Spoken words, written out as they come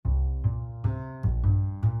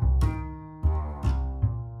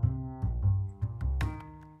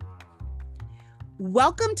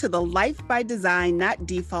Welcome to the Life by Design, Not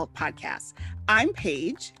Default podcast. I'm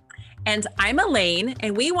Paige. And I'm Elaine,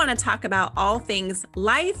 and we want to talk about all things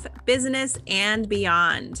life, business, and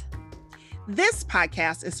beyond. This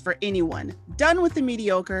podcast is for anyone done with the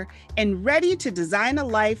mediocre and ready to design a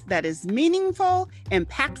life that is meaningful,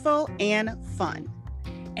 impactful, and fun.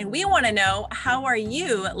 And we want to know, how are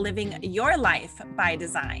you living your life by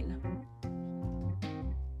design?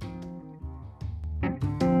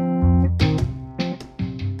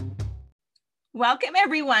 Welcome,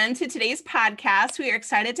 everyone, to today's podcast. We are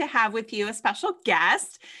excited to have with you a special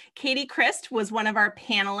guest. Katie Christ was one of our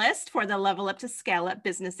panelists for the Level Up to Scale Up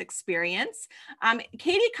business experience.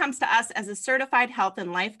 Katie comes to us as a certified health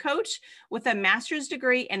and life coach with a master's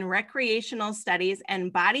degree in recreational studies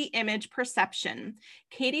and body image perception.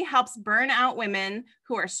 Katie helps burnout women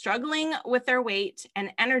who are struggling with their weight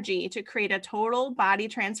and energy to create a total body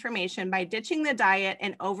transformation by ditching the diet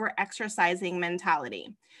and over-exercising mentality.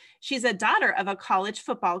 She's a daughter of a college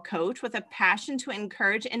football coach with a passion to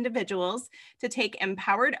encourage individuals to take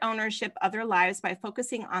empowered ownership of their lives by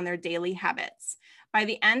focusing on their daily habits. By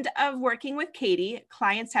the end of working with Katie,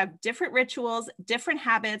 clients have different rituals, different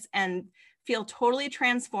habits, and feel totally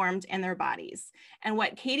transformed in their bodies. And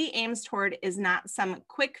what Katie aims toward is not some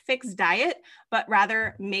quick fix diet, but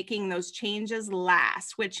rather making those changes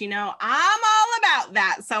last, which, I'm all about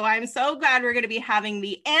that. So I'm so glad we're going to be having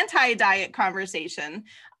the anti-diet conversation.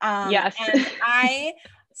 Yes. And I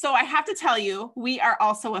have to tell you, we are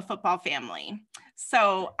also a football family.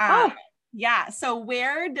 So, yeah. So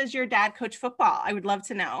where does your dad coach football? I would love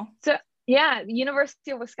to know. So, University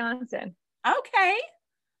of Wisconsin. Okay.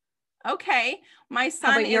 My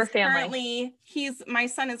son How about your is family?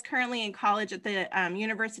 currently in college at the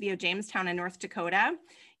University of Jamestown in North Dakota.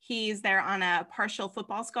 He's there on a partial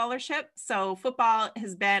football scholarship. So football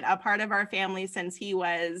has been a part of our family since he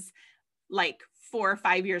was like 4 or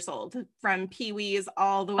 5 years old, from Pee-wees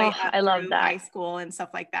all the way up through high school and stuff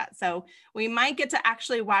like that. So we might get to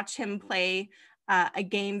actually watch him play a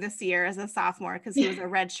game this year as a sophomore, because he was a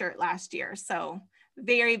red shirt last year. So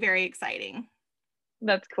very, very exciting.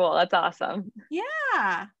 That's cool. That's awesome.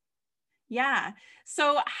 Yeah.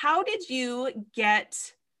 So how did you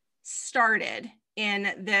get started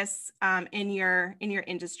in this, in your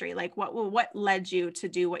industry? Like what led you to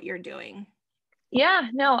do what you're doing? Yeah,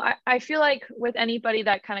 no, I feel like with anybody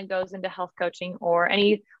that kind of goes into health coaching or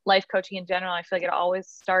any life coaching in general, I feel like it always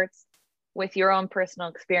starts with your own personal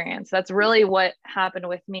experience. That's really what happened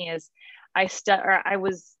with me. Is I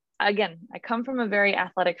come from a very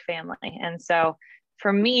athletic family. And so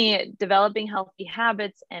for me, developing healthy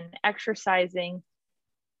habits and exercising,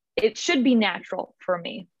 it should be natural for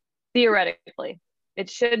me. Theoretically, it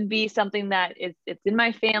should be something that it's in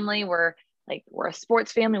my family. We're a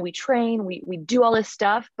sports family. We train, we do all this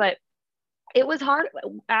stuff, but it was hard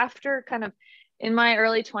after kind of in my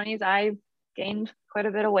early 20s, I gained quite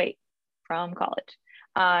a bit of weight from college.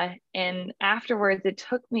 And afterwards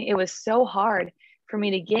it was so hard for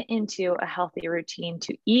me to get into a healthy routine,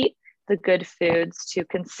 to eat the good foods, to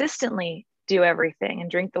consistently do everything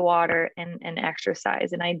and drink the water and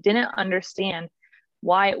exercise. And I didn't understand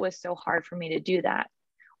why it was so hard for me to do that,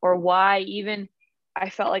 or why even I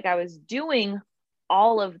felt like I was doing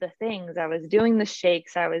all of the things. I was doing the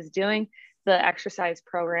shakes, I was doing the exercise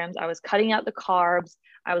programs, I was cutting out the carbs,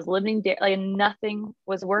 I was limiting dairy, and nothing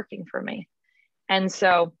was working for me. And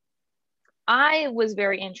so I was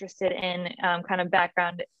very interested in kind of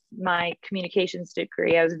background, my communications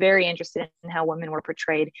degree. I was very interested in how women were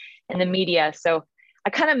portrayed in the media. So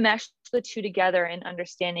I kind of meshed the two together and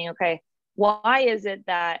understanding, okay, why is it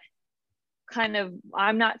that kind of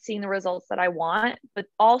I'm not seeing the results that I want, but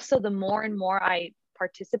also the more and more I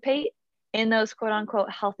participate in those quote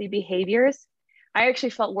unquote healthy behaviors, I actually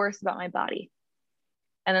felt worse about my body.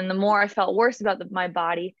 And then the more I felt worse about my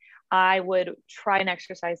body, I would try and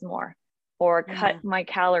exercise more or cut my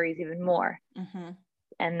calories even more. Mm-hmm.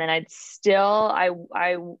 And then it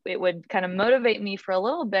would kind of motivate me for a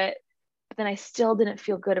little bit, but then I still didn't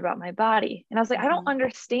feel good about my body. And I was like, I don't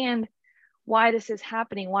understand why this is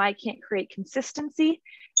happening, why I can't create consistency,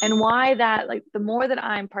 and why that, like, the more that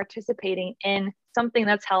I'm participating in something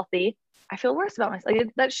that's healthy, I feel worse about myself. Like,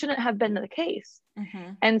 that shouldn't have been the case.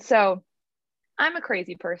 Mm-hmm. And so I'm a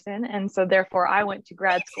crazy person. And so therefore I went to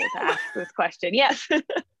grad school to ask this question. Yes.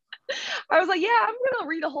 I was like, I'm going to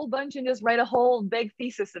read a whole bunch and just write a whole big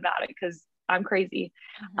thesis about it because I'm crazy.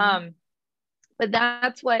 Mm-hmm. But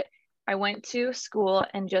that's what I went to school,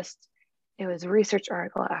 and it was research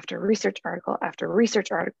article after research article after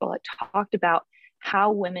research article. It talked about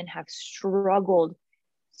how women have struggled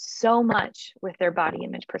so much with their body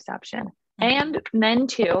image perception, mm-hmm. and men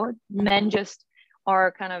too. Men just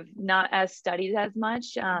are kind of not as studied as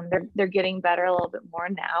much. They're getting better a little bit more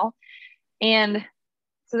now. And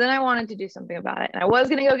so then I wanted to do something about it. And I was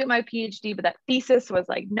going to go get my PhD, but that thesis was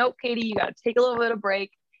like, nope, Katie, you got to take a little bit of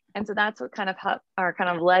break. And so that's what kind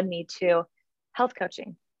of led me to health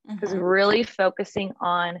coaching, because really focusing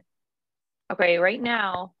on, okay, right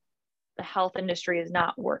now, the health industry is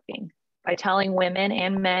not working. By telling women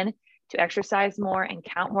and men to exercise more and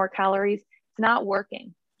count more calories, it's not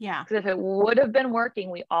working. Yeah. Because if it would have been working,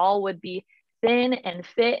 we all would be thin and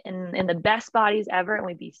fit and in the best bodies ever, and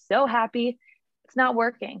we'd be so happy. It's not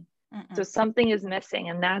working. So something is missing.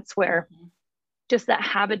 And that's where just that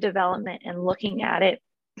habit development and looking at it.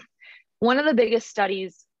 One of the biggest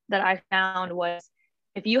studies that I found was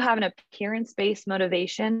if you have an appearance-based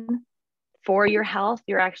motivation for your health,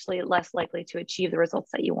 you're actually less likely to achieve the results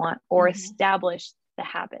that you want or establish the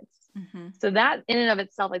habits. So that in and of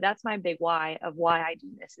itself, like that's my big why of why I do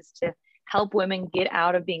this, is to help women get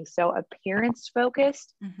out of being so appearance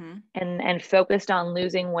focused and focused on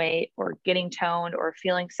losing weight or getting toned or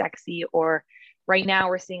feeling sexy. Or right now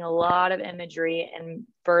we're seeing a lot of imagery and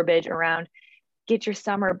verbiage around get your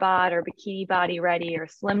summer bod or bikini body ready or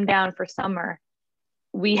slim down for summer.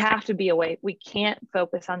 We have to be away. We can't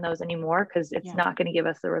focus on those anymore because it's not going to give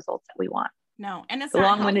us the results that we want. No. And it's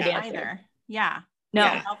not healthy either. Yeah. No.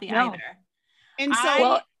 Not healthy either. And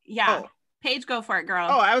so, Paige, go for it, girl.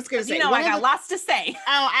 Oh, I was going to say, you know, I got lots to say.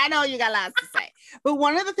 Oh, I know you got lots to say. But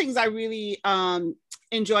one of the things I really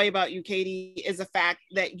enjoy about you, Katie, is the fact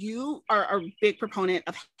that you are a big proponent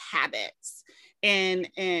of habits and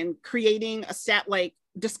creating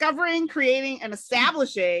discovering, creating, and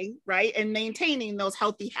establishing, right, and maintaining those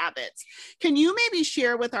healthy habits. Can you maybe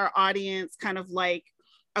share with our audience kind of like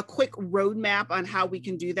a quick roadmap on how we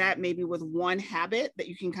can do that, maybe with one habit that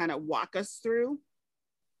you can kind of walk us through?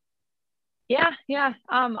 Yeah.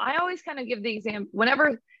 I always kind of give the example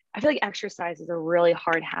whenever I feel like exercise is a really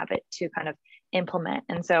hard habit to kind of implement.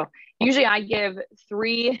 And so usually I give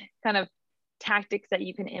 3 kind of tactics that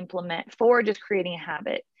you can implement for just creating a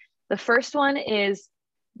habit. The first one is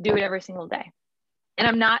do it every single day. And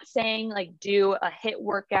I'm not saying like do a HIIT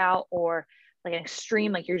workout or like an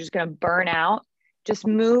extreme, like you're just going to burn out. Just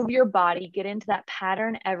move your body, get into that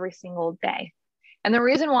pattern every single day. And the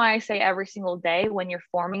reason why I say every single day when you're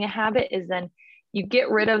forming a habit is then you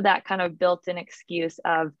get rid of that kind of built-in excuse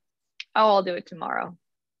of, oh, I'll do it tomorrow.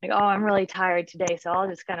 Like, oh, I'm really tired today, so I'll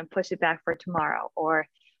just kind of push it back for tomorrow. Or,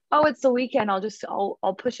 oh, it's the weekend.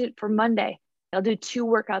 I'll push it for Monday. I'll do 2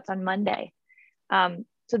 workouts on Monday.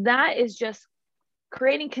 So that is just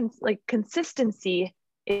creating consistency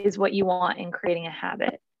is what you want in creating a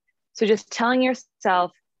habit. So just telling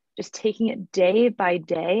yourself, just taking it day by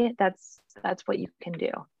day, that's what you can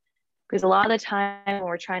do. Because a lot of the time when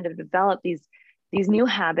we're trying to develop these new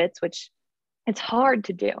habits, which it's hard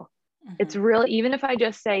to do. It's really, even if I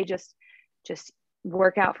just say, just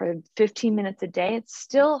work out for 15 minutes a day, it's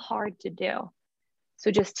still hard to do. So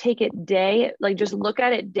just take it just look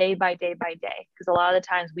at it day by day by day. Because a lot of the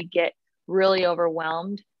times we get really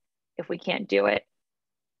overwhelmed if we can't do it.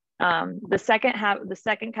 The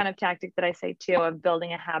second kind of tactic that I say too of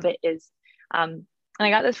building a habit is, and I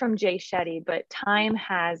got this from Jay Shetty, but time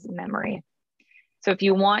has memory. So if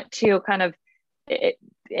you want to kind of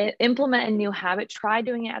implement a new habit, try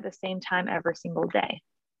doing it at the same time every single day.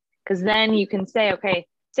 Because then you can say, okay,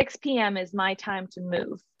 6 p.m. is my time to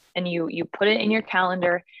move. And you put it in your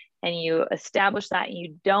calendar and you establish that, and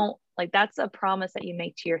you don't, like, that's a promise that you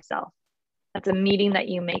make to yourself. That's a meeting that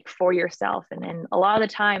you make for yourself. And then a lot of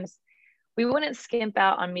the times we wouldn't skimp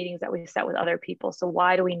out on meetings that we set with other people. So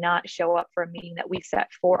why do we not show up for a meeting that we set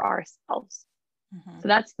for ourselves? So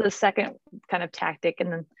that's the second kind of tactic.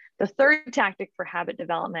 And then the third tactic for habit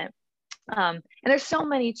development, and there's so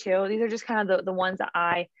many too. These are just kind of the ones that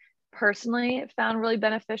I personally found really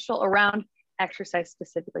beneficial around exercise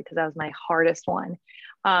specifically, because that was my hardest one.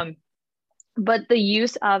 But the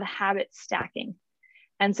use of habit stacking.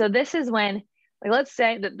 And so this is when, like, let's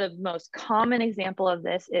say that the most common example of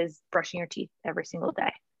this is brushing your teeth every single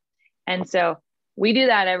day. And so we do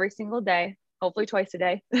that every single day, hopefully twice a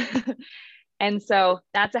day. And so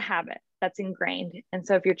that's a habit that's ingrained. And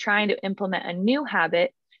so if you're trying to implement a new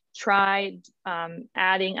habit, try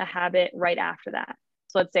adding a habit right after that.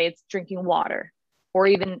 So let's say it's drinking water or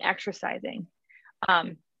even exercising.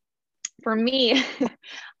 For me,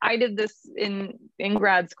 I did this in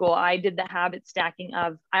grad school. I did the habit stacking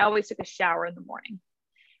of, I always took a shower in the morning.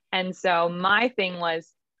 And so my thing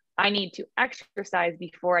was, I need to exercise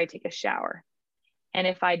before I take a shower. And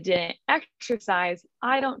if I didn't exercise,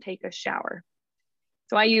 I don't take a shower.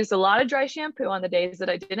 So I used a lot of dry shampoo on the days that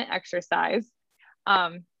I didn't exercise.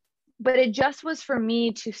 but it just was for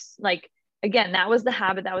me to like, again, that was the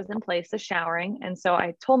habit that was in place, the showering. And so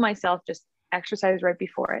I told myself just exercise right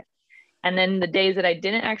before it. And then the days that I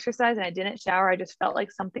didn't exercise and I didn't shower, I just felt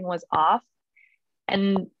like something was off.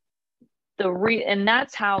 And and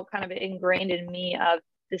that's how kind of ingrained in me of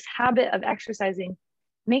this habit of exercising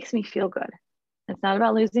makes me feel good. It's not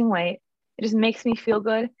about losing weight. It just makes me feel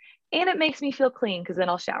good. And it makes me feel clean because then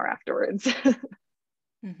I'll shower afterwards.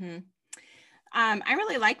 Mm-hmm. I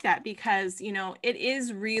really like that because, you know, it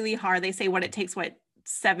is really hard. They say it takes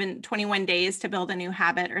 21 days to build a new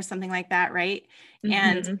habit or something like that, right? Mm-hmm.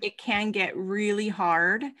 And it can get really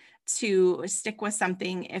hard to stick with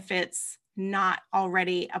something if it's not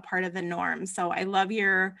already a part of the norm. So I love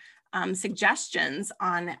your suggestions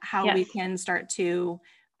on how we can start to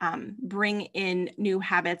bring in new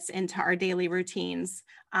habits into our daily routines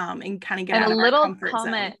and kind of get out of our comfort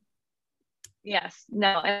zone. Yes,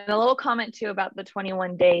 no, and a little comment too about the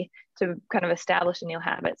 21 day to kind of establish a new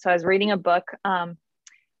habit. So I was reading a book, I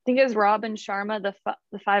think it was Robin Sharma,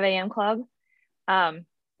 the 5 a.m. Club. And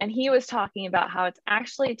he was talking about how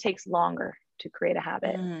it takes longer to create a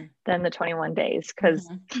habit than the 21 days. Because,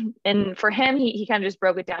 and for him, he kind of just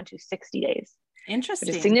broke it down to 60 days. Interesting.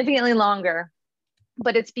 Which is significantly longer,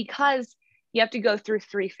 but it's because you have to go through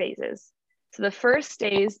 3 phases. So the first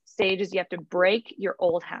stage is you have to break your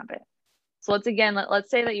old habit. So let's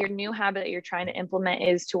say that your new habit that you're trying to implement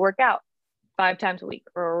is to work out 5 times a week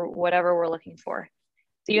or whatever we're looking for.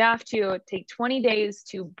 So you have to take 20 days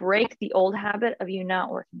to break the old habit of you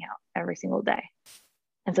not working out every single day.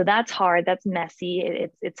 And so that's hard. That's messy.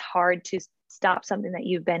 It's hard to stop something that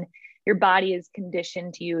your body is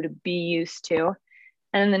conditioned to you to be used to.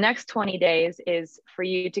 And then the next 20 days is for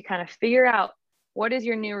you to kind of figure out what is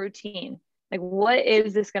your new routine? Like, what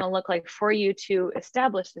is this going to look like for you to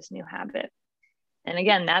establish this new habit? And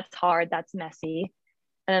again, that's hard. That's messy.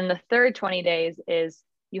 And then the third 20 days is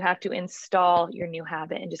you have to install your new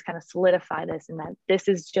habit and just kind of solidify this and that this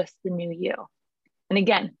is just the new you. And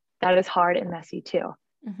again, that is hard and messy too.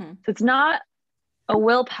 Mm-hmm. So it's not a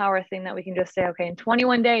willpower thing that we can just say, okay, in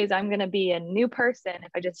 21 days, I'm going to be a new person.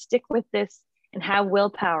 If I just stick with this and have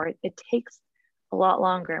willpower, it takes a lot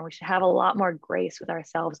longer, and we should have a lot more grace with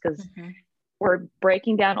ourselves because we're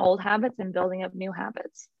breaking down old habits and building up new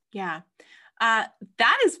habits. Yeah.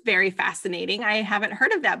 That is very fascinating. I haven't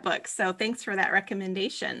heard of that book. So thanks for that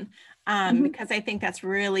recommendation. Because I think that's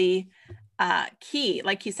really key.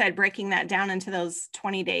 Like you said, breaking that down into those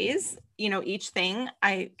 20 days, you know, each thing,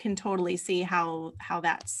 I can totally see how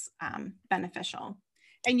that's beneficial.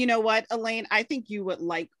 And you know what, Elaine, I think you would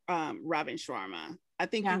like Robin Sharma. I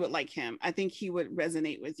think you would like him. I think he would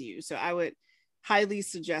resonate with you. So I would highly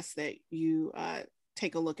suggest that you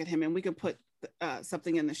take a look at him, and we could put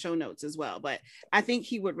something in the show notes as well. But I think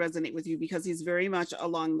he would resonate with you because he's very much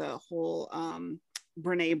along the whole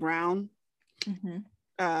Brene Brown.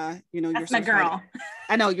 You know, that's my girl.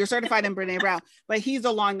 I know you're certified in Brene Brown, but he's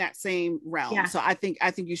along that same realm. Yeah. So I think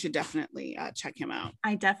you should definitely check him out.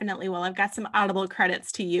 I definitely will. I've got some Audible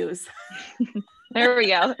credits to use. There we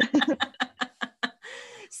go.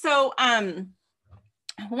 So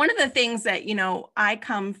one of the things that, you know, I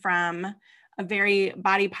come from a very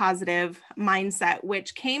body positive mindset,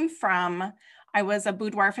 which came from, I was a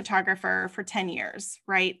boudoir photographer for 10 years,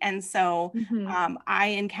 right? And so I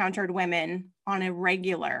encountered women on a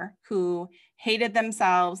regular who hated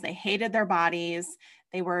themselves. They hated their bodies.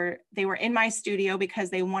 They were in my studio because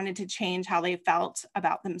they wanted to change how they felt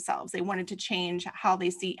about themselves. They wanted to change how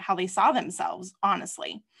they saw themselves,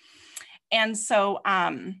 honestly. And so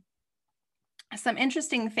some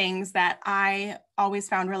interesting things that I always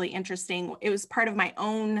found really interesting. It was part of my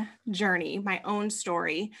own journey, my own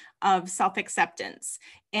story of self-acceptance.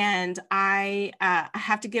 And I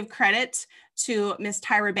have to give credit to Miss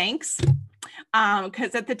Tyra Banks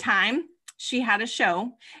because at the time she had a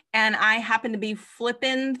show and I happened to be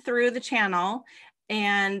flipping through the channel,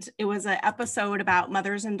 and it was an episode about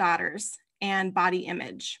mothers and daughters and body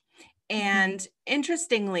image. And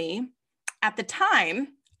interestingly, at the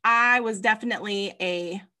time, I was definitely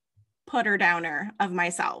a putter downer of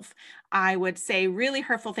myself. I would say really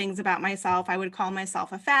hurtful things about myself. I would call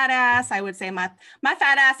myself a fat ass. I would say my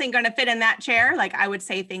fat ass ain't going to fit in that chair. Like I would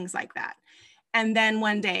say things like that. And then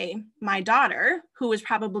one day, my daughter, who was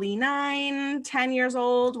probably 9, 10 years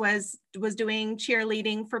old, was doing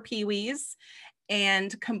cheerleading for Pee-wees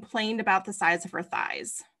and complained about the size of her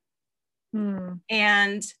thighs.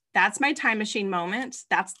 And that's my time machine moment.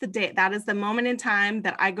 That's the day. That is the moment in time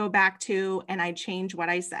that I go back to and I change what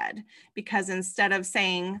I said, because instead of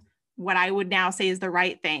saying what I would now say is the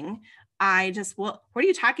right thing, I just, well, what are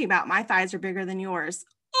you talking about? My thighs are bigger than yours.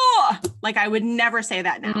 oh, like I would never say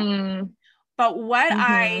that now. Mm. But what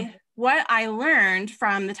Mm-hmm. I learned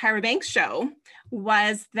from the Tyra Banks show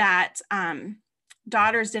was that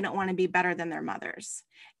daughters didn't want to be better than their mothers.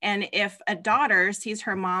 And if a daughter sees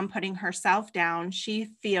her mom putting herself down, she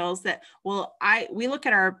feels that, well, we look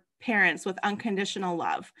at our parents with unconditional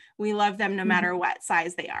love. We love them no matter what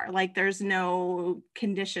size they are. Like there's no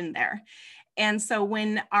condition there. And so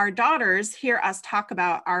when our daughters hear us talk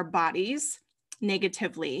about our bodies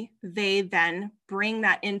negatively, they then bring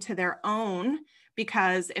that into their own,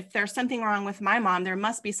 because if there's something wrong with my mom, there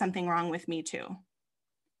must be something wrong with me too.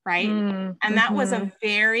 Right. Mm-hmm. And that was a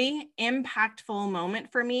very impactful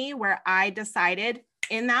moment for me, where I decided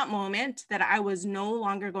in that moment that I was no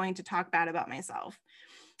longer going to talk bad about myself.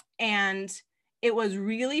 And it was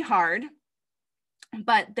really hard.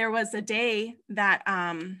 But there was a day that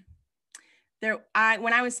when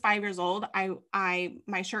I was 5 years old,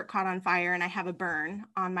 my shirt caught on fire and I have a burn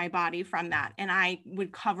on my body from that. And I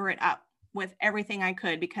would cover it up with everything I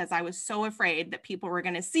could, because I was so afraid that people were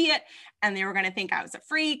going to see it and they were going to think I was a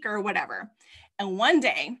freak or whatever. And one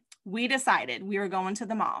day we decided we were going to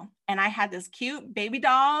the mall, and I had this cute baby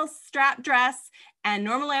doll strap dress, and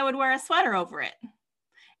normally I would wear a sweater over it.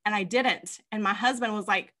 And I didn't. And my husband was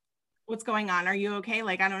like, what's going on? Are you okay?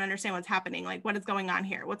 Like, I don't understand what's happening. Like, what is going on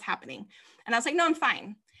here? What's happening? And I was like, no, I'm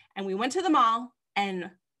fine. And we went to the mall, and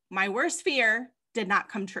my worst fear did not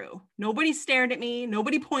come true. Nobody stared at me.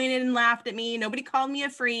 Nobody pointed and laughed at me. Nobody called me a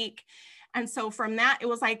freak. And so from that, it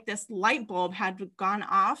was like this light bulb had gone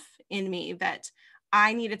off in me that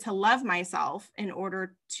I needed to love myself in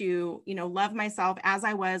order to, love myself as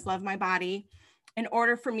I was, love my body, in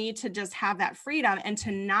order for me to just have that freedom and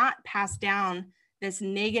to not pass down this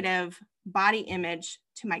negative body image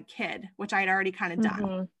to my kid, which I had already kind of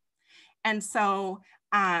done. And so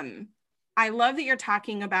I love that you're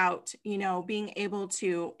talking about, being able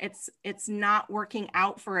to, it's not working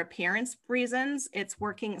out for appearance reasons. It's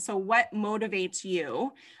working. So what motivates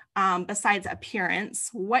you besides appearance?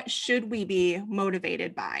 What should we be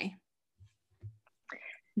motivated by?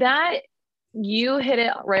 That you hit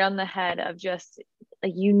it right on the head of just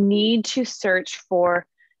like, you need to search for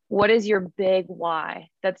what is your big why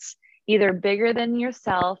that's either bigger than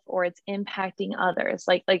yourself or it's impacting others.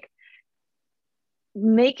 Like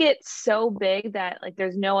make it so big that like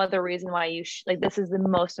there's no other reason why you this is the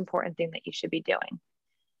most important thing that you should be doing.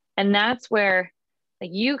 And that's where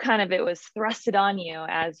like you kind of, it was thrusted on you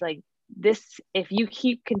as like this, if you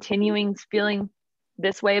keep continuing feeling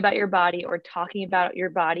this way about your body or talking about your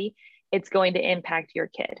body, it's going to impact your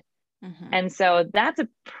kid. And so that's a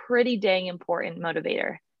pretty dang important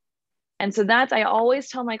motivator. And so I always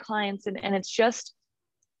tell my clients, and it's just,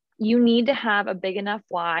 you need to have a big enough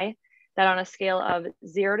why that on a scale of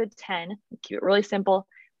 0 to 10, keep it really simple,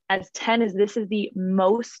 as 10 is this is the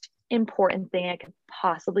most important thing I could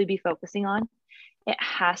possibly be focusing on, it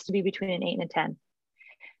has to be between an 8 and a 10.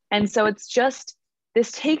 And so it's just,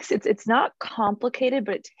 it's not complicated,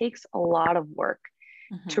 but it takes a lot of work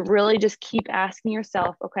to really just keep asking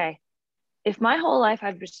yourself, okay, if my whole life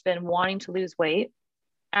I've just been wanting to lose weight,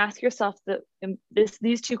 ask yourself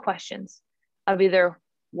these two questions of either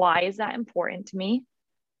why is that important to me,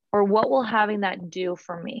 or what will having that do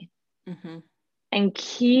for me? And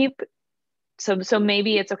so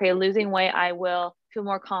maybe it's okay, losing weight, I will feel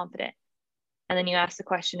more confident. And then you ask the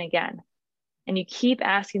question again, and you keep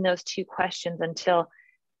asking those two questions until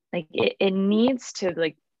like it needs to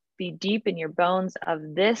like be deep in your bones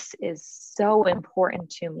of this is so important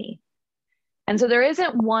to me. And so there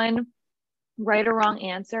isn't one right or wrong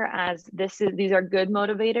answer as these are good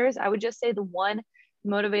motivators. I would just say the one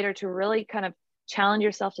motivator to really kind of challenge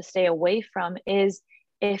yourself to stay away from is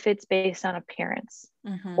if it's based on appearance,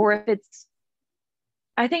 or if it's,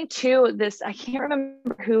 I think too, I can't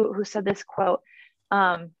remember who said this quote.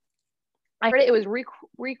 I heard it was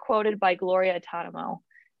re-quoted by Gloria Tadamo,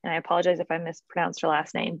 and I apologize if I mispronounced her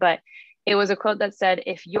last name, but it was a quote that said,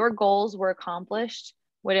 if your goals were accomplished,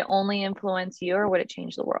 would it only influence you or would it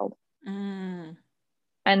change the world?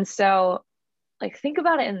 And so like, think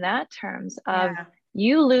about it in that terms of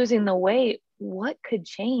you losing the weight, what could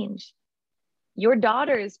change? Your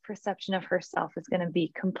daughter's perception of herself is going to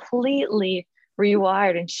be completely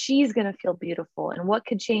rewired, and she's going to feel beautiful. And what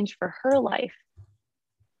could change for her life?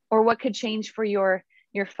 Or what could change for your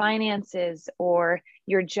finances or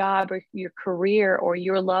your job or your career or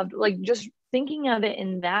your loved, like just thinking of it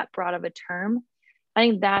in that broad of a term, I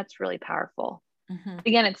think that's really powerful.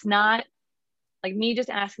 Again, it's not like me just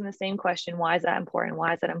asking the same question, why is that important?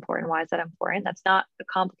 Why is that important? Why is that important? That's not a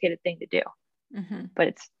complicated thing to do, but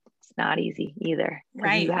it's not easy either.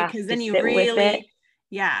 Right. Because then you really,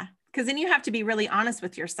 Because then you have to be really honest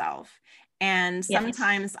with yourself. And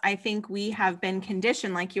sometimes I think we have been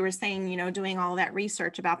conditioned, like you were saying, you know, doing all that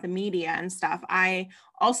research about the media and stuff. I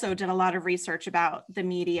also did a lot of research about the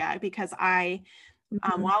media because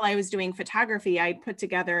while I was doing photography, I put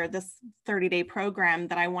together this 30-day program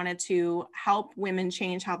that I wanted to help women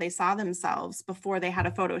change how they saw themselves before they had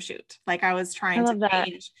a photo shoot. Like I was trying to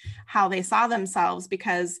change how they saw themselves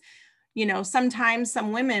because, you know, sometimes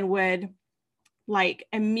some women would like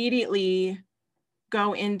immediately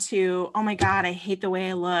go into, oh my God, I hate the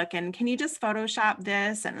way I look. And can you just Photoshop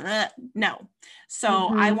this? And no. So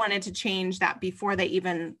I wanted to change that before they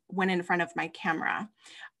even went in front of my camera.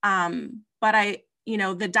 But you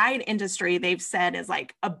know, the diet industry, they've said is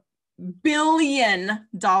like $1 billion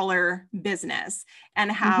business,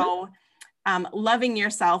 and how loving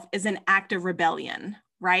yourself is an act of rebellion,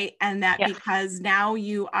 right? And that because now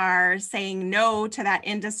you are saying no to that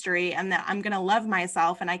industry and that I'm going to love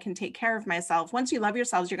myself and I can take care of myself. Once you love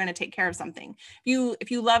yourselves, you're going to take care of something.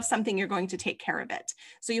 If you love something, you're going to take care of it.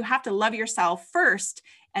 So you have to love yourself first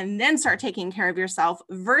and then start taking care of yourself,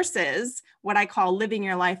 versus what I call living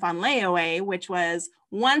your life on layaway, which was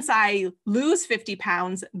once I lose 50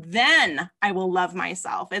 pounds, then I will love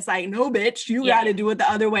myself. It's like, no, bitch, you got to do it the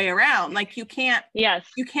other way around. Like you can't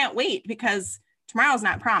wait, because tomorrow's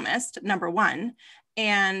not promised, number one.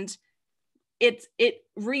 And it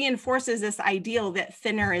reinforces this ideal that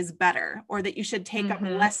thinner is better, or that you should take up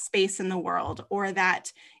less space in the world, or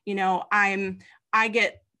that, you know, I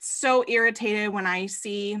get so irritated when I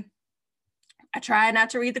try not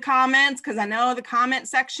to read the comments, because I know the comment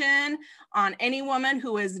section on any woman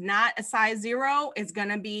who is not a size 0 is going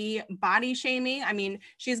to be body shaming. I mean,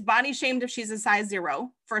 she's body shamed if she's a size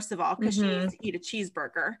 0, first of all, because she needs to eat a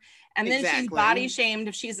cheeseburger. And then she's body shamed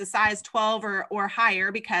if she's a size 12 or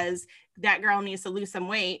higher, because that girl needs to lose some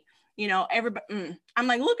weight. You know, everybody, I'm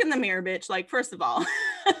like, look in the mirror, bitch. Like, first of all,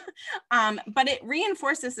 but it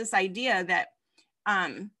reinforces this idea that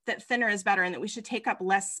that thinner is better and that we should take up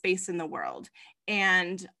less space in the world.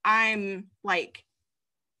 And I'm like,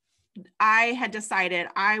 I had decided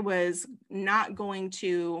I was not going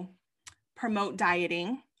to promote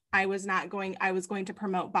dieting. I was going to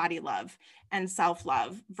promote body love and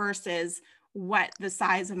self-love, versus what the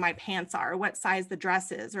size of my pants are, what size the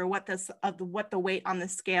dress is, or what the weight on the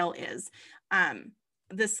scale is.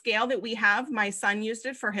 The scale that we have, my son used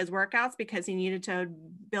it for his workouts because he needed to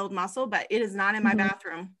build muscle, but it is not in my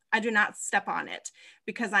bathroom. I do not step on it,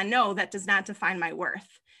 because I know that does not define my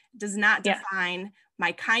worth. It does not define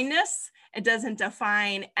my kindness. It doesn't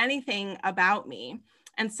define anything about me.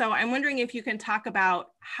 And so I'm wondering if you can talk about,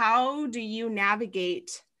 how do you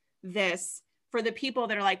navigate this for the people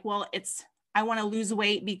that are like, well, I want to lose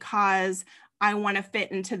weight because I want to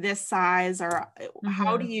fit into this size, or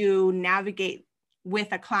how do you navigate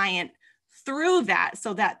with a client through that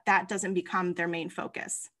so that doesn't become their main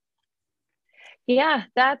focus? Yeah,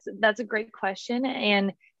 that's a great question.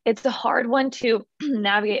 And it's a hard one to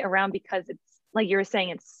navigate around, because it's like you were saying,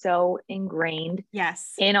 it's so ingrained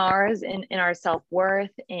in ours, in our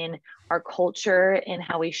self-worth, in our culture, in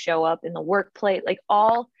how we show up in the workplace. Like,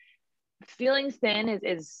 all feeling thin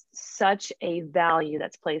is such a value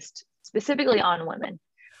that's placed specifically on women.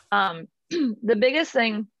 The biggest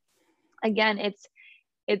thing, again, it's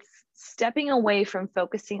stepping away from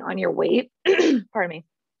focusing on your weight. Pardon me.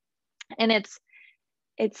 And it's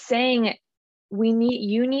saying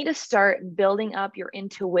you need to start building up your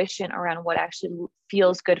intuition around what actually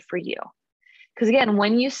feels good for you. Because again,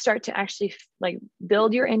 when you start to actually like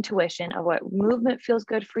build your intuition of what movement feels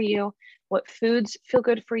good for you, what foods feel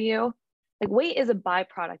good for you, like weight is a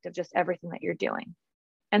byproduct of just everything that you're doing.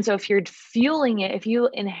 And so if you're fueling it, if you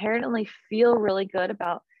inherently feel really good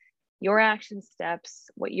about your action steps,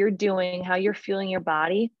 what you're doing, how you're feeling your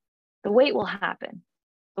body, the weight will happen.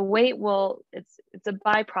 The weight will, it's a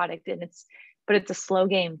byproduct, but it's a slow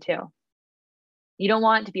game too. You don't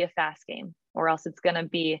want it to be a fast game, or else it's going to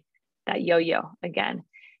be that yo-yo again.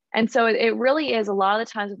 And so it really is, a lot of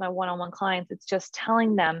the times with my one-on-one clients, it's just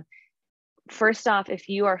telling them, first off, if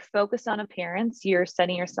you are focused on appearance, you're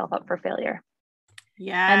setting yourself up for failure.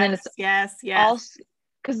 Yeah. And then it's yes.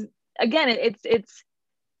 Because again,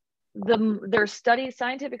 there's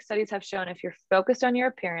scientific studies have shown, if you're focused on your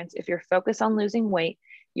appearance, if you're focused on losing weight,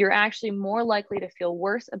 you're actually more likely to feel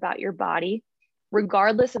worse about your body,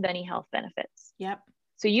 regardless of any health benefits. Yep.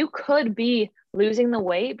 So you could be losing the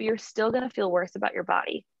weight, but you're still going to feel worse about your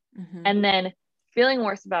body. And then feeling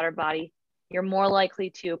worse about our body, you're more likely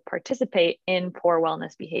to participate in poor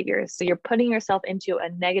wellness behaviors. So you're putting yourself into a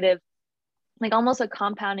negative, like almost a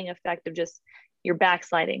compounding effect of just you're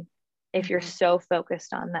backsliding if you're so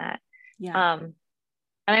focused on that. Yeah.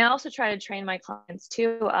 And I also try to train my clients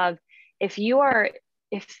too of if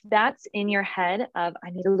that's in your head of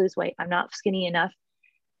I need to lose weight, I'm not skinny enough,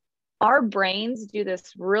 our brains do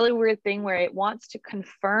this really weird thing where it wants to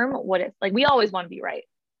confirm what it's like. We always want to be right.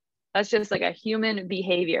 That's just like a human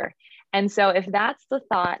behavior. And so if that's the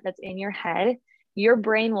thought that's in your head, your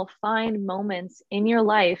brain will find moments in your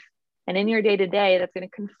life and in your day-to-day that's going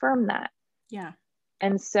to confirm that. Yeah.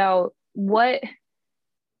 And so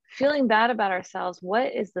feeling bad about ourselves,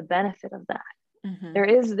 what is the benefit of that? Mm-hmm.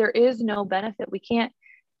 There is no benefit.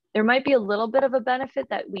 There might be a little bit of a benefit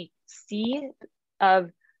that we see of,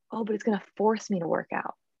 oh, but it's going to force me to work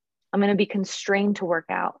out. I'm going to be constrained to work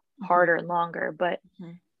out harder and longer, but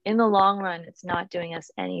in the long run, it's not doing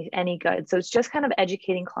us any good. So it's just kind of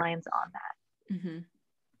educating clients on that.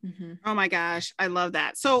 Oh my gosh, I love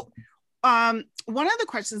that. So one of the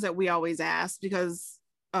questions that we always ask, because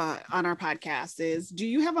on our podcast, is, do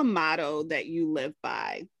you have a motto that you live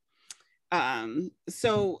by?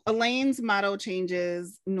 So Elaine's motto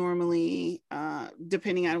changes normally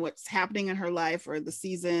depending on what's happening in her life or the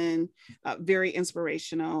season. Very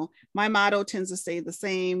inspirational. My motto tends to stay the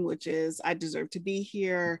same, which is I deserve to be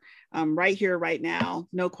here, right now,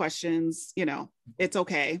 no questions. It's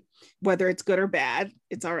okay, whether it's good or bad,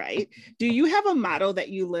 it's all right. Do you have a motto that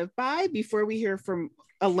you live by? Before we hear from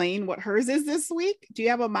Elaine what hers is this week, do you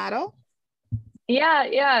have a motto?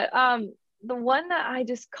 Yeah. The one that I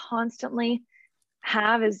just constantly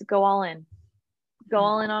have is go all in. Go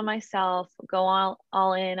all in on myself, go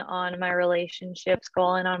all in on my relationships, go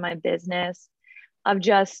all in on my business, of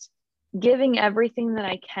just giving everything that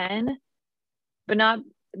I can, but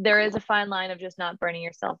there is a fine line of just not burning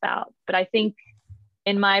yourself out. But I think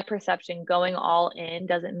in my perception, going all in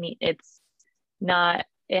doesn't mean it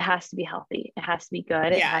has to be healthy. It has to be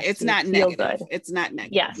good. Yeah, it's not negative. Good. It's not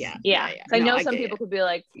negative. Yeah. I know some people could be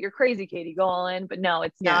like, you're crazy, Katie, go all in. But no,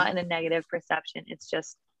 it's not in a negative perception. It's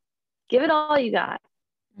just give it all you got.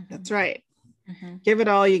 That's right. Give it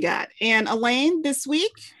all you got. And Elaine, this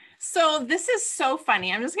week? So this is so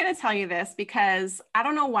funny. I'm just going to tell you this because I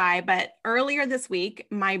don't know why, but earlier this week,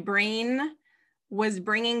 my brain was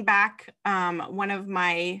bringing back one of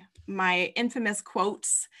my infamous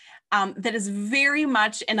quotes that is very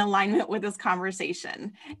much in alignment with this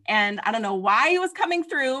conversation. And I don't know why it was coming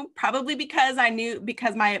through, probably because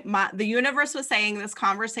the universe was saying this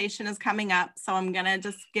conversation is coming up. So I'm going to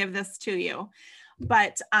just give this to you.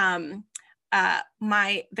 But the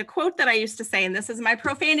quote that I used to say, and this is my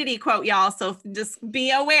profanity quote, y'all, so just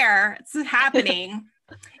be aware it's happening,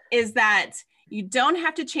 is that you don't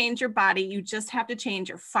have to change your body. You just have to change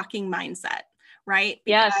your fucking mindset, right?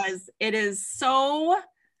 Because it is so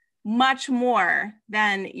much more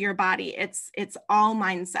than your body. It's all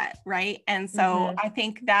mindset, right? And so I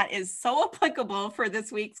think that is so applicable for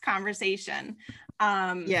this week's conversation.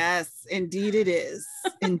 Yes, indeed it is.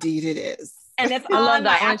 Indeed it is. And it's on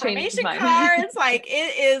my affirmation cards.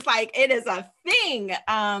 It is a thing.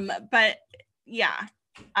 But yeah,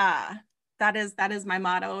 that is my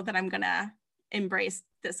motto that I'm gonna embrace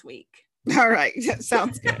this week. All right,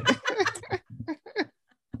 sounds good.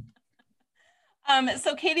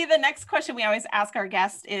 So Katie, the next question we always ask our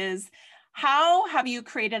guests is, how have you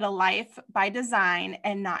created a life by design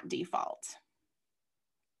and not default?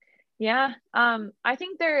 Yeah, I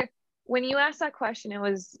think when you asked that question, it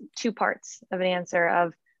was two parts of an answer.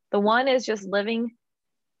 Of the one is just living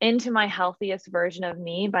into my healthiest version of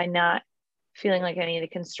me by not feeling like I need to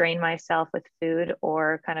constrain myself with food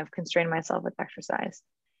or kind of constrain myself with exercise.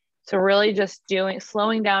 So really just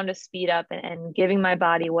slowing down to speed up and giving my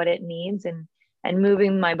body what it needs and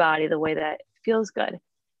moving my body the way that feels good.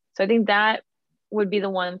 So I think that would be the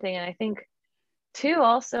one thing. And I think too,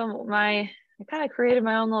 also I kind of created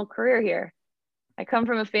my own little career here. I come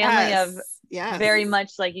from a family of very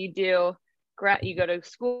much like you do. You go to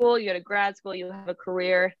school, you go to grad school, you have a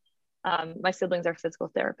career. My siblings are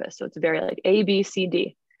physical therapists. So it's very like A, B, C,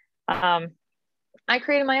 D. I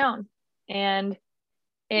created my own. And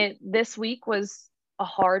this week was a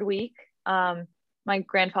hard week. My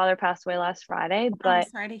grandfather passed away last Friday, but I'm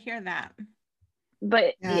sorry to hear that.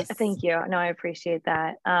 But yes. Thank you. No, I appreciate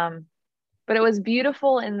that. But it was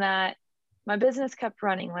beautiful in that my business kept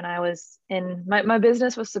running when I was my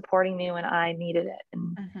business was supporting me when I needed it.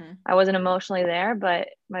 And I wasn't emotionally there, but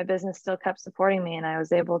my business still kept supporting me. And I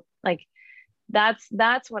was able,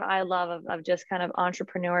 that's what I love of just kind of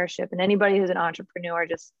entrepreneurship. And anybody who's an entrepreneur,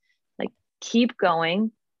 just keep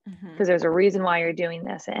going because there's a reason why you're doing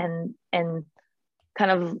this. And kind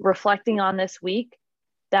of reflecting on this week,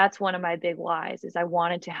 that's one of my big whys is I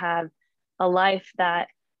wanted to have a life that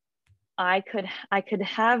I could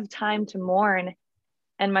have time to mourn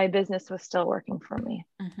and my business was still working for me.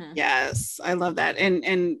 Mm-hmm. Yes, I love that.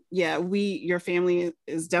 And yeah, your family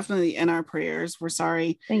is definitely in our prayers. We're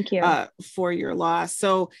sorry. Thank you. For your loss.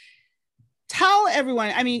 So tell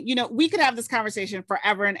everyone, I mean, we could have this conversation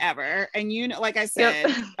forever and ever. And like I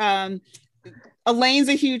said, Yep. Elaine's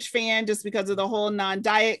a huge fan just because of the whole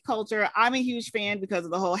non-diet culture. I'm a huge fan because of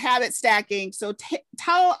the whole habit stacking. So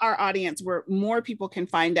tell our audience where more people can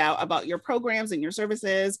find out about your programs and your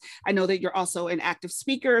services. I know that you're also an active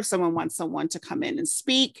speaker. If someone wants someone to come in and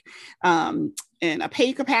speak in a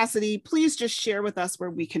paid capacity, please just share with us where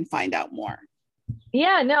we can find out more.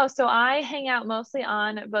 Yeah, no. So I hang out mostly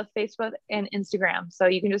on both Facebook and Instagram. So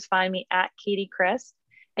you can just find me at Katie Christ.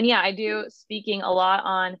 And yeah, I do speaking a lot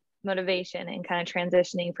on motivation and kind of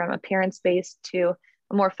transitioning from appearance-based to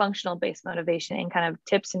a more functional-based motivation and kind of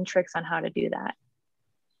tips and tricks on how to do that.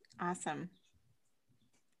 Awesome.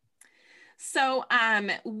 So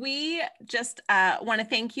we just want to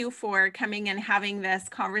thank you for coming and having this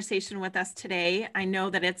conversation with us today. I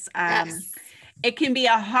know that it's Yes. It can be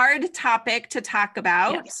a hard topic to talk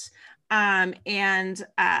about. Yes.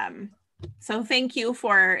 So thank you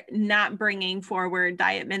for not bringing forward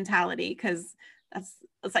diet mentality, because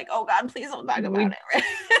it's like, oh God, please don't talk about it.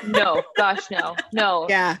 No, gosh, no.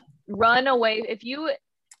 Yeah. Run away. If you're,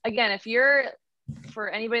 for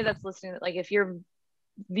anybody that's listening, like if you're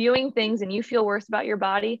viewing things and you feel worse about your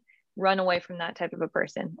body, run away from that type of a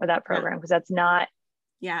person or that program, because that's not.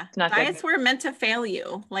 Yeah. It's not Diets good. were meant to fail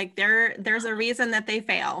you. Like there's a reason that they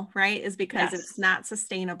fail, right? Is because it's not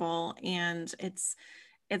sustainable and it's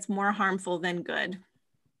more harmful than good.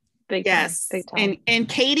 Big yes. Time. Big time. And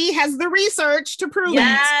Katie has the research to prove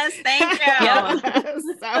yes, it. Thank you.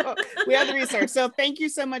 So we have the research. So thank you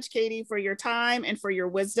so much, Katie, for your time and for your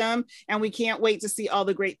wisdom. And we can't wait to see all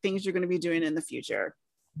the great things you're going to be doing in the future.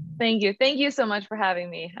 Thank you. Thank you so much for having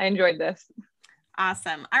me. I enjoyed this.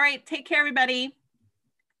 Awesome. All right. Take care, everybody.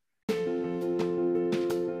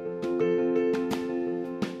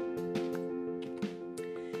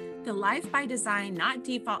 The Life by Design, Not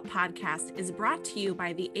Default podcast is brought to you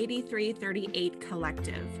by the 8338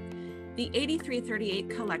 Collective. The 8338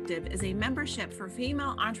 Collective is a membership for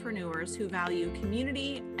female entrepreneurs who value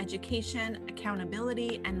community, education,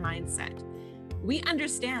 accountability, and mindset. We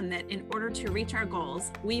understand that in order to reach our goals,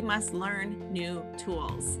 we must learn new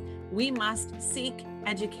tools. We must seek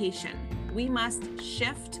education. We must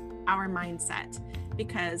shift our mindset,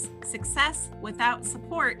 because success without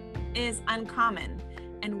support is uncommon.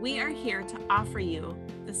 And we are here to offer you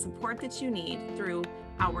the support that you need through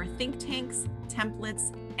our think tanks,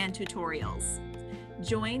 templates, and tutorials.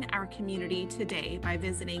 Join our community today by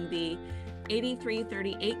visiting the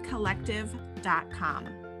 8338collective.com.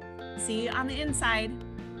 See you on the inside.